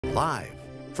Live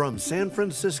from San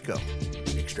Francisco,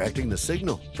 extracting the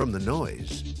signal from the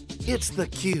noise, it's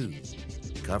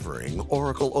theCUBE, covering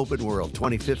Oracle OpenWorld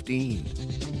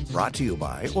 2015. Brought to you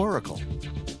by Oracle.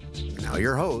 Now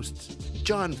your hosts,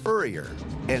 John Furrier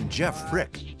and Jeff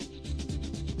Frick.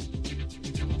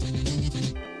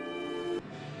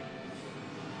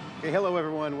 Hey, hello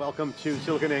everyone, welcome to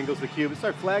SiliconANGLE's theCUBE. It's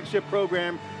our flagship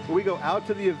program where we go out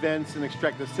to the events and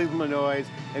extract the signal and noise,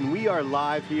 and we are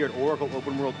live here at Oracle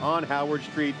OpenWorld on Howard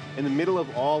Street in the middle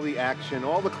of all the action,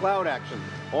 all the cloud action,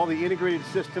 all the integrated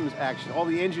systems action, all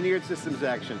the engineered systems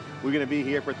action. We're going to be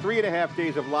here for 3.5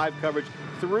 days of live coverage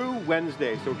through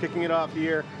Wednesday. So we're kicking it off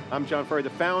here. I'm John Furrier, the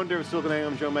founder of SiliconANGLE.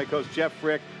 I'm joined by my co-host Jeff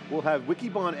Frick. We'll have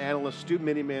Wikibon analyst Stu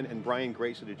Miniman and Brian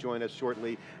Grayson to join us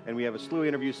shortly, and we have a slew of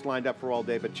interviews lined up for all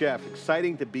day. But Jeff,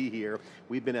 exciting to be here.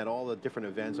 We've been at all the different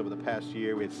events over the past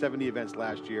year. We had 70 events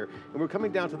last year, and we're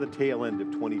coming down to the tail end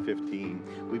of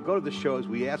 2015. We go to the shows,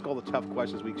 we ask all the tough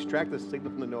questions, we extract the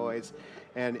signal from the noise,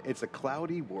 and it's a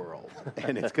cloudy world,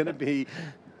 and it's going to be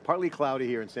partly cloudy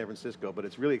here in San Francisco, but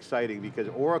it's really exciting because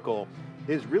Oracle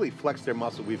has really flexed their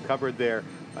muscle. We've covered their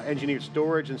engineered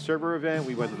storage and server event.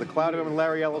 We went to the cloud event with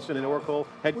Larry Ellison in Oracle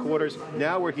headquarters.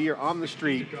 Now we're here on the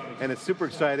street, and it's super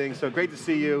exciting. So great to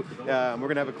see you. We're going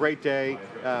to have a great day.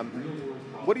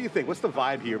 What do you think? What's the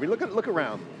vibe here? I mean, look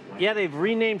around. Yeah, they've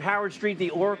renamed Howard Street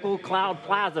the Oracle Cloud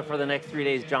Plaza for the next 3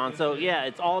 days, John. So yeah,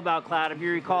 it's all about cloud. If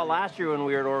you recall last year when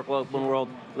we were at Oracle OpenWorld,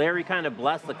 Larry kind of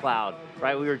blessed the cloud,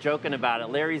 right? We were joking about it.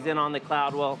 Larry's in on the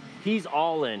cloud. Well, he's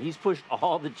all in. He's pushed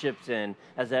all the chips in,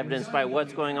 as evidenced by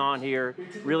what's going on here,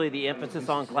 really the emphasis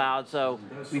on cloud. So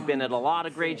we've been at a lot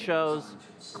of great shows.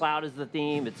 Cloud is the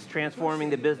theme. It's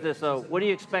transforming the business. So what do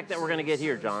you expect that we're going to get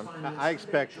here, John? I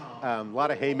expect a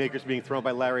lot of haymakers being thrown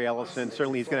by Larry Ellison.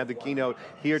 Certainly he's going to have the keynote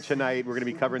here tonight. We're going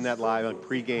to be covering that live on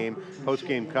pre-game,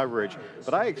 post-game coverage.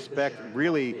 But I expect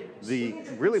really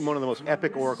one of the most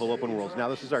epic Oracle OpenWorlds. Now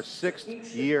this is our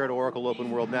 6th year at Oracle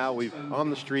OpenWorld. Now we've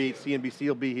on the street, CNBC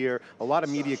will be here, a lot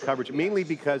of media coverage, mainly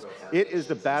because it is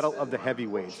the battle of the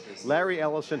heavyweights. Larry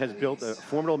Ellison has built a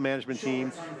formidable management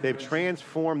team. They've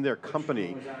transformed their company.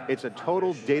 It's a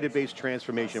total database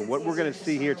transformation. What we're going to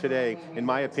see here today, in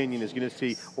my opinion, is going to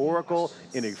see Oracle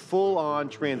in a full-on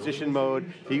transition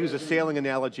mode. To use a sailing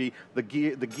analogy, the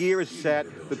gear is set,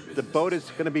 the boat is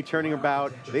going to be turning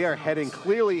about. They are heading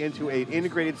clearly into an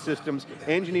integrated systems,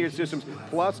 engineered systems,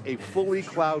 plus a fully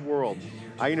cloud world.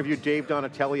 I interviewed Dave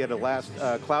Donatelli at a last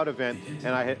cloud event,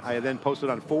 and I then posted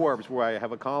on Forbes where I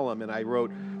have a column, and I wrote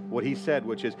what he said,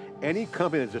 which is, any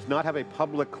company that does not have a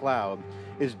public cloud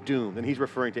is doomed, and he's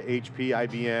referring to HP,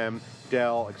 IBM,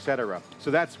 Dell, et cetera.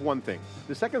 So that's one thing.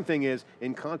 The second thing is,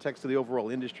 in context of the overall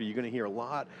industry, you're going to hear a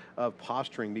lot of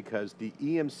posturing because the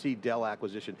EMC Dell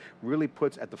acquisition really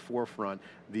puts at the forefront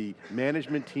the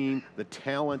management team, the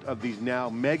talent of these now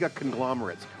mega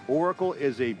conglomerates. Oracle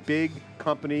is a big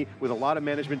company with a lot of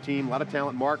management team, a lot of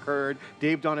talent. Mark Hurd,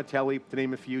 Dave Donatelli, to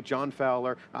name a few, John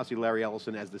Fowler, obviously Larry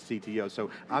Ellison as the CTO.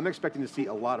 So I'm expecting to see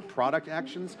a lot of product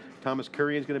actions. Thomas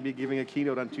Kurian is going to be giving a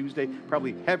keynote on Tuesday,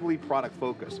 probably heavily product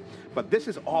focused. But this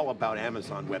is all about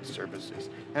Amazon Web Services.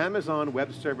 Amazon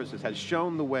Web Services has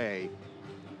shown the way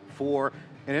for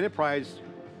an enterprise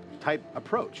type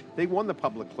approach. They won the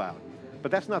public cloud. But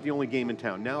that's not the only game in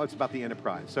town. Now it's about the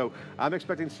enterprise. So I'm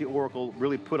expecting to see Oracle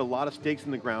really put a lot of stakes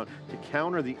in the ground to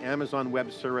counter the Amazon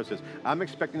Web Services. I'm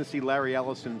expecting to see Larry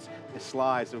Ellison's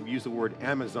slides that use the word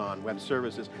Amazon Web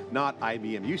Services, not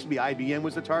IBM. It used to be IBM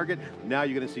was the target, now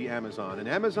you're going to see Amazon. And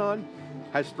Amazon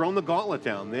has thrown the gauntlet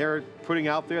down. They're putting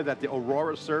out there that the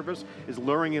Aurora service is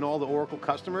luring in all the Oracle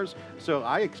customers. So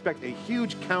I expect a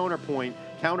huge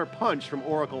counterpunch from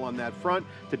Oracle on that front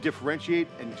to differentiate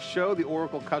and show the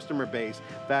Oracle customer base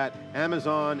that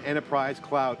Amazon Enterprise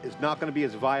Cloud is not going to be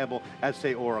as viable as,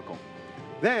 say, Oracle.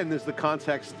 Then there's the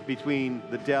context between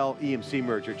the Dell EMC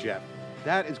merger, Jeff.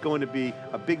 That is going to be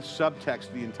a big subtext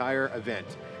of the entire event.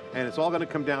 And it's all going to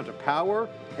come down to power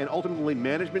and ultimately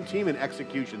management team and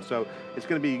execution. So it's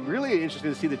going to be really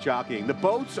interesting to see the jockeying. The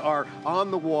boats are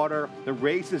on the water, the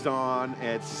race is on.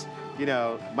 It's, you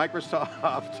know,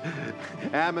 Microsoft,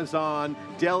 Amazon,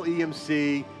 Dell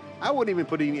EMC. I wouldn't even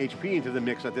put HP into the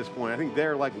mix at this point. I think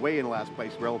they're like way in last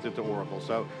place relative to Oracle.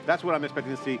 So that's what I'm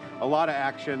expecting to see. A lot of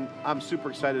action. I'm super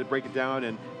excited to break it down.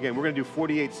 And again, we're going to do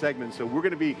 48 segments. So we're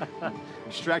going to be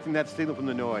extracting that signal from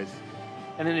the noise.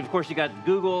 And then of course you got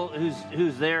Google,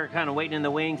 who's there kind of waiting in the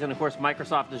wings, and of course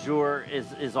Microsoft Azure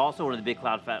is also one of the big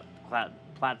cloud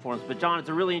platforms. But John, it's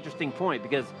a really interesting point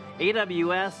because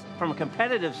AWS, from a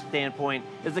competitive standpoint,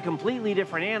 is a completely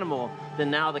different animal than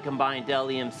now the combined Dell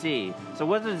EMC. So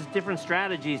what are the different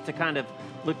strategies to kind of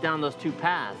look down those two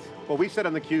paths? Well, we said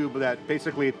on theCUBE that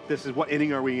basically this is what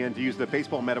inning are we in, to use the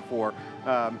baseball metaphor,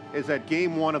 is that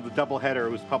game one of the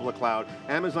doubleheader was public cloud.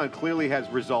 Amazon clearly has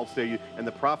results there, and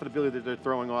the profitability that they're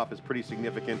throwing off is pretty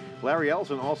significant. Larry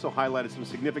Ellison also highlighted some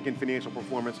significant financial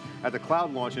performance at the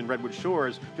cloud launch in Redwood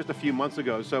Shores just a few months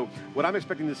ago. So what I'm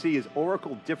expecting to see is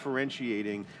Oracle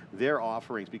differentiating their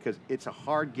offerings, because it's a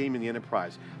hard game in the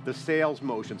enterprise. The sales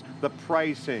motions, the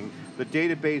pricing, the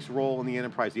database role in the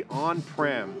enterprise, the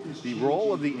on-prem, the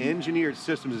role of the engineered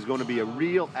systems is going to be a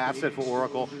real asset for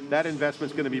Oracle. That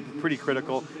investment's going to be pretty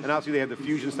critical, and obviously they have the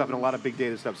fusion stuff and a lot of big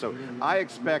data stuff. So I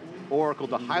expect Oracle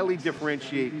to highly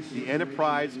differentiate the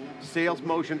enterprise, sales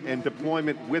motion, and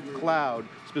deployment with cloud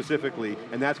specifically,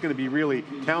 and that's going to be really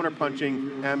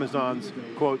counterpunching Amazon's,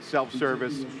 quote,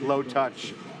 self-service,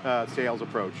 low-touch sales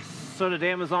approach. So did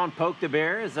Amazon poke the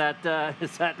bear? Is that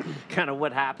kind of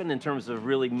what happened in terms of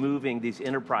really moving these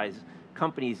enterprise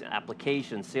companies,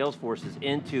 applications, sales forces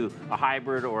into a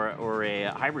hybrid or a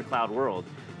hybrid cloud world?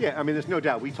 Yeah, I mean, there's no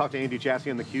doubt. We talked to Andy Jassy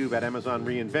on theCUBE at Amazon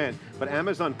reInvent, but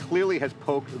Amazon clearly has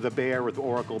poked the bear with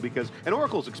Oracle because, and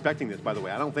Oracle's expecting this, by the way.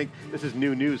 I don't think this is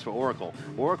new news for Oracle.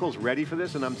 Oracle's ready for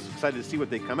this, and I'm excited to see what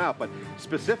they come out, but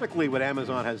specifically what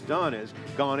Amazon has done is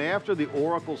gone after the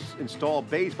Oracle install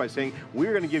base by saying,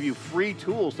 we're going to give you free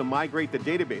tools to migrate the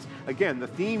database. Again, the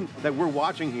theme that we're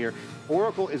watching here,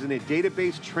 Oracle is in a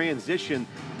database transition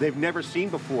they've never seen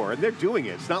before, and they're doing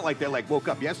it. It's not like they woke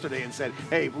up yesterday and said,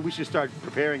 hey, we should start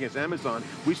preparing as Amazon.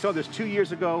 We saw this 2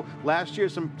 years ago. Last year,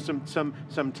 some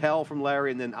tell from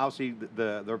Larry, and then obviously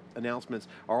the announcements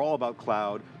are all about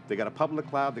cloud. They got a public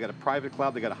cloud, they got a private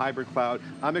cloud, they got a hybrid cloud.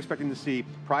 I'm expecting to see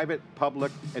private,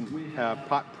 public, and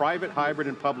private, hybrid,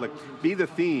 and public be the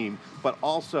theme, but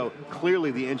also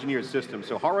clearly the engineered system.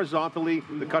 So horizontally,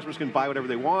 the customers can buy whatever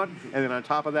they want, and then on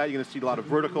top of that, you're going to see a lot of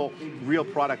vertical, real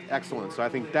product excellence. So I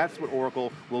think that's what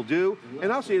Oracle will do.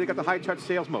 And also, they got the high-touch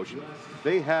sales motion.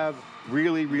 They have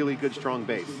really, really good, strong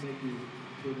base.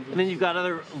 And then you've got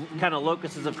other kind of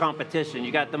locuses of competition.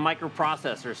 You got the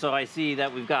microprocessor. So I see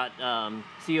that we've got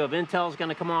CEO of Intel is going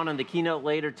to come on the keynote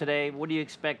later today. What do you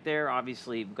expect there?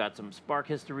 Obviously, we've got some Spark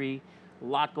history, a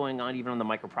lot going on even on the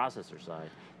microprocessor side.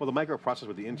 Well, the microprocessor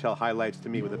with the Intel highlights to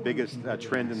me with the biggest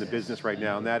trend in the business right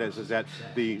now, and that is that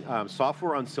the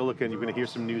software on silicon, you're going to hear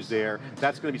some news there.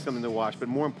 That's going to be something to watch, but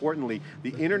more importantly, the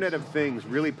Internet of Things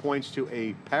really points to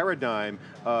a paradigm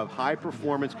of high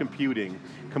performance computing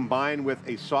combined with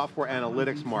a software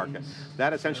analytics market.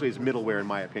 That essentially is middleware in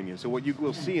my opinion. So what you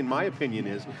will see in my opinion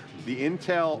is the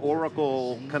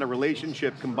Intel-Oracle kind of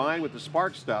relationship combined with the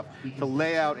Spark stuff to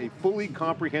lay out a fully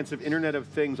comprehensive Internet of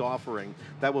Things offering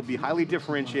that will be highly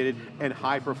differentiated and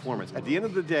high performance. At the end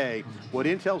of the day, what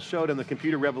Intel showed in the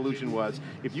computer revolution was,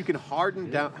 if you can harden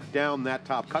down that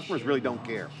top, customers really don't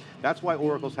care. That's why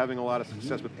Oracle's having a lot of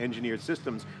success with engineered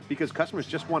systems, because customers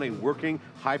just want a working,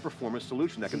 high-performance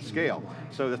solution that can scale.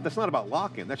 So that's not about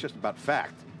lock-in, that's just about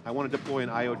fact. I want to deploy an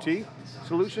IoT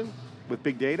solution with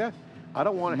big data. I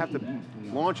don't want to have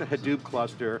to launch a Hadoop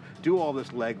cluster, do all this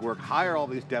legwork, hire all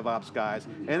these DevOps guys.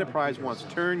 Enterprise wants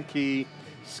turnkey,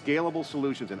 scalable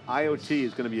solutions, and IoT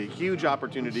is going to be a huge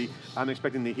opportunity. I'm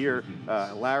expecting to hear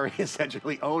Larry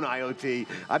essentially own IoT.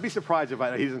 I'd be surprised if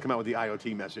he doesn't come out with the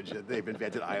IoT message that they've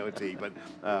invented IoT,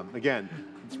 but again,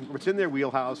 it's in their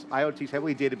wheelhouse. IoT is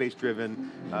heavily database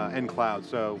driven and cloud,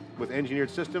 so with engineered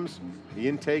systems, the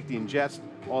intake, the ingest,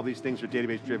 all these things are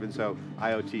database driven, so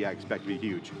IoT I expect to be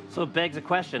huge. So it begs a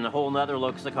question, a whole nother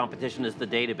locus of competition is the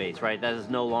database, right? That is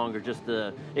no longer just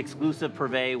the exclusive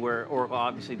purvey where Oracle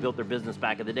obviously built their business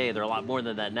back in the day. They're a lot more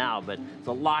than that now, but there's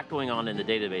a lot going on in the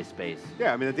database space.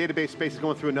 Yeah, I mean the database space is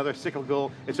going through another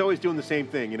cyclical, it's always doing the same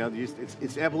thing, you know,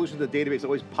 it's evolution of the database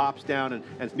always pops down and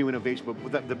it's new innovation,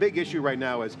 but the big issue right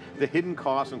now is the hidden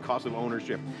costs and cost of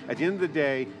ownership. At the end of the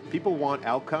day, people want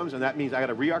outcomes, and that means I got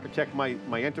to re-architect my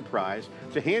enterprise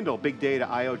to handle big data,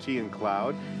 IoT, and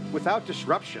cloud without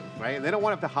disruption, right? And they don't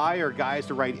want to have to hire guys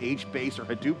to write HBase or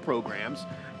Hadoop programs,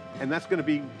 and that's going to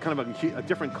be kind of a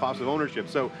different cost of ownership.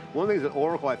 So one of the things that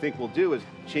Oracle, I think, will do is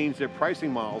change their pricing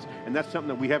models, and that's something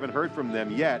that we haven't heard from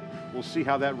them yet. We'll see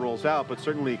how that rolls out, but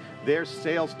certainly their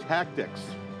sales tactics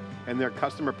and their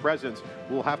customer presence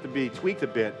will have to be tweaked a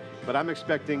bit, but I'm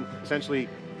expecting essentially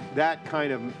that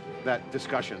kind of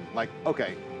discussion, like,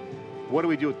 okay, what do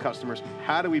we do with customers?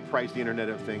 How do we price the Internet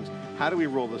of Things? How do we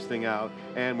roll this thing out?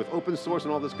 And with open source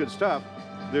and all this good stuff,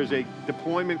 there's a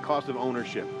deployment cost of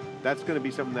ownership. That's going to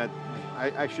be something that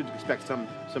I should expect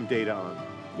some data on.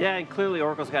 Yeah, and clearly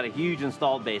Oracle's got a huge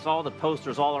installed base. All the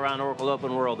posters all around Oracle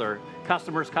OpenWorld are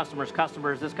customers, customers,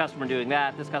 customers, this customer doing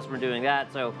that, this customer doing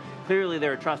that. So clearly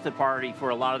they're a trusted party for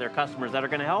a lot of their customers that are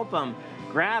going to help them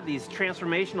grab these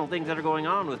transformational things that are going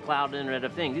on with cloud and Internet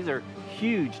of Things. These are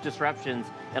huge disruptions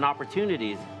and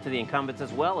opportunities to the incumbents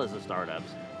as well as the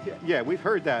startups. Yeah, we've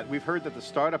heard that. We've heard that the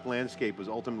startup landscape was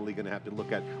ultimately going to have to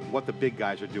look at what the big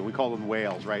guys are doing. We call them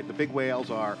whales, right? The big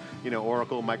whales are,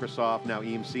 Oracle, Microsoft, now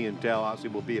EMC and Dell obviously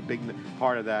will be a big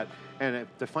part of that. And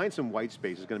to find some white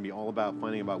space is going to be all about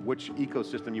finding about which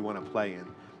ecosystem you want to play in.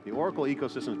 The Oracle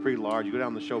ecosystem is pretty large. You go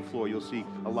down the show floor, you'll see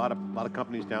a lot of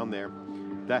companies down there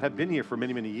that have been here for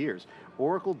many, many years.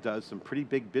 Oracle does some pretty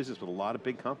big business with a lot of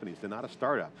big companies. They're not a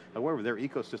startup. However, their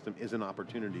ecosystem is an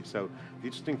opportunity. So the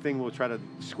interesting thing we'll try to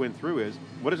squint through is,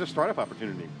 what is a startup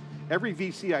opportunity? Every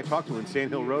VC I talk to in Sand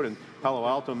Hill Road and Palo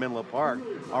Alto, Menlo Park,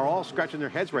 are all scratching their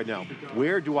heads right now.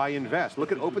 Where do I invest?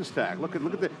 Look at OpenStack. Look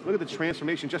at the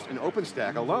transformation just in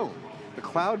OpenStack alone. The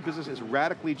cloud business is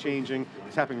radically changing.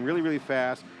 It's happening really, really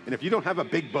fast. And if you don't have a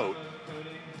big boat,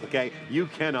 okay, you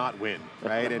cannot win,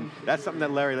 right? And that's something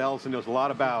that Larry Ellison knows a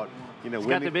lot about. He's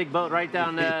got the big boat right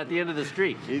down at the end of the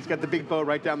street. He's got the big boat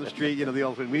right down the street. We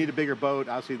need a bigger boat.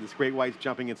 Obviously, this great white's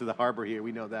jumping into the harbor here.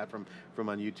 We know that from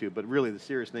on YouTube. But really, the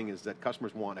serious thing is that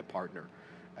customers want a partner.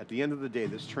 At the end of the day,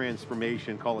 this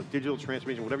transformation, call it digital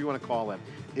transformation, whatever you want to call it,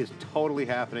 is totally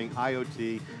happening,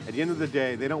 IoT. At the end of the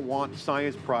day, they don't want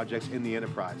science projects in the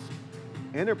enterprise.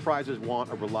 Enterprises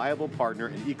want a reliable partner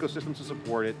and ecosystems to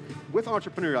support it, with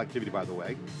entrepreneurial activity, by the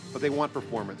way, but they want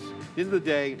performance. At the end of the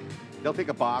day, they'll take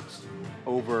a box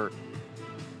over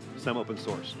some open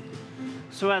source.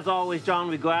 So as always, John,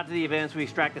 we go out to the events, we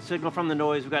extract the signal from the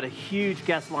noise. We've got a huge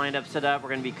guest lineup set up. We're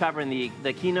going to be covering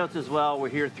the keynotes as well. We're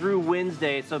here through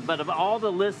Wednesday. But of all the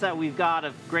lists that we've got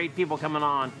of great people coming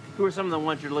on, who are some of the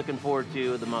ones you're looking forward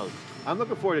to the most? I'm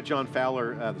looking forward to John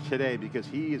Fowler today, because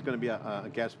he is going to be a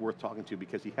guest worth talking to,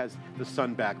 because he has the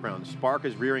Sun background. Spark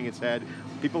is rearing its head.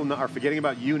 People are forgetting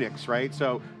about Unix, right?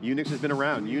 So Unix has been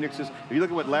around. Unix is, if you look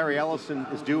at what Larry Ellison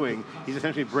is doing, he's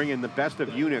essentially bringing the best of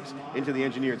Unix into the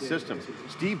engineered systems.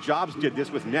 Steve Jobs did this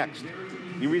with Next.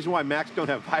 The reason why Macs don't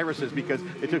have viruses is because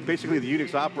they took basically the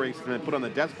Unix operating system and put it on the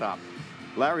desktop.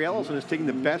 Larry Ellison is taking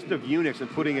the best of Unix and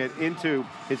putting it into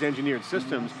his engineered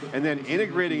systems and then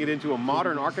integrating it into a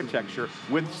modern architecture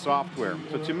with software.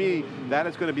 So to me, that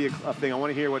is going to be a thing. I want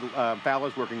to hear what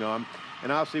Fowler's working on.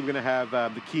 And obviously we're going to have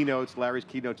the keynotes, Larry's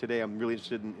keynote today. I'm really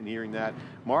interested in hearing that.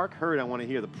 Mark Hurd, I want to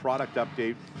hear the product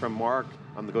update from Mark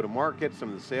on the go-to-market, some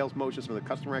of the sales motions, some of the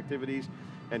customer activities.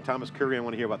 And Thomas Curry, I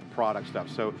want to hear about the product stuff.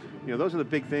 So, those are the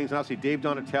big things. And obviously, Dave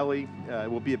Donatelli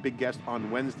will be a big guest on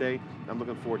Wednesday. I'm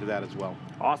looking forward to that as well.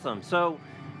 Awesome. So,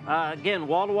 again,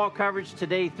 wall-to-wall coverage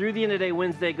today through the end of the day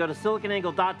Wednesday. Go to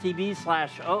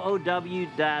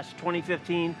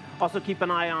siliconangle.tv/OOW-2015. Also, keep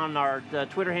an eye on our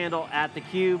Twitter handle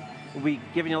 @theCUBE. We'll be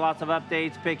giving you lots of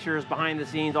updates, pictures, behind the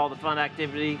scenes, all the fun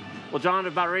activity. Well, John,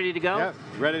 about ready to go? Yeah,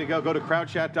 ready to go. Go to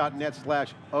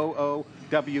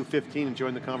crowdchat.net/OOW15 and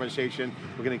join the conversation.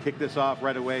 We're going to kick this off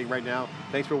right away, right now.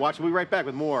 Thanks for watching. We'll be right back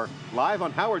with more. Live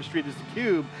on Howard Street is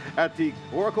theCUBE at the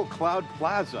Oracle Cloud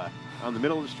Plaza on the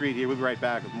middle of the street here. We'll be right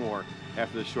back with more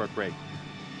after this short break.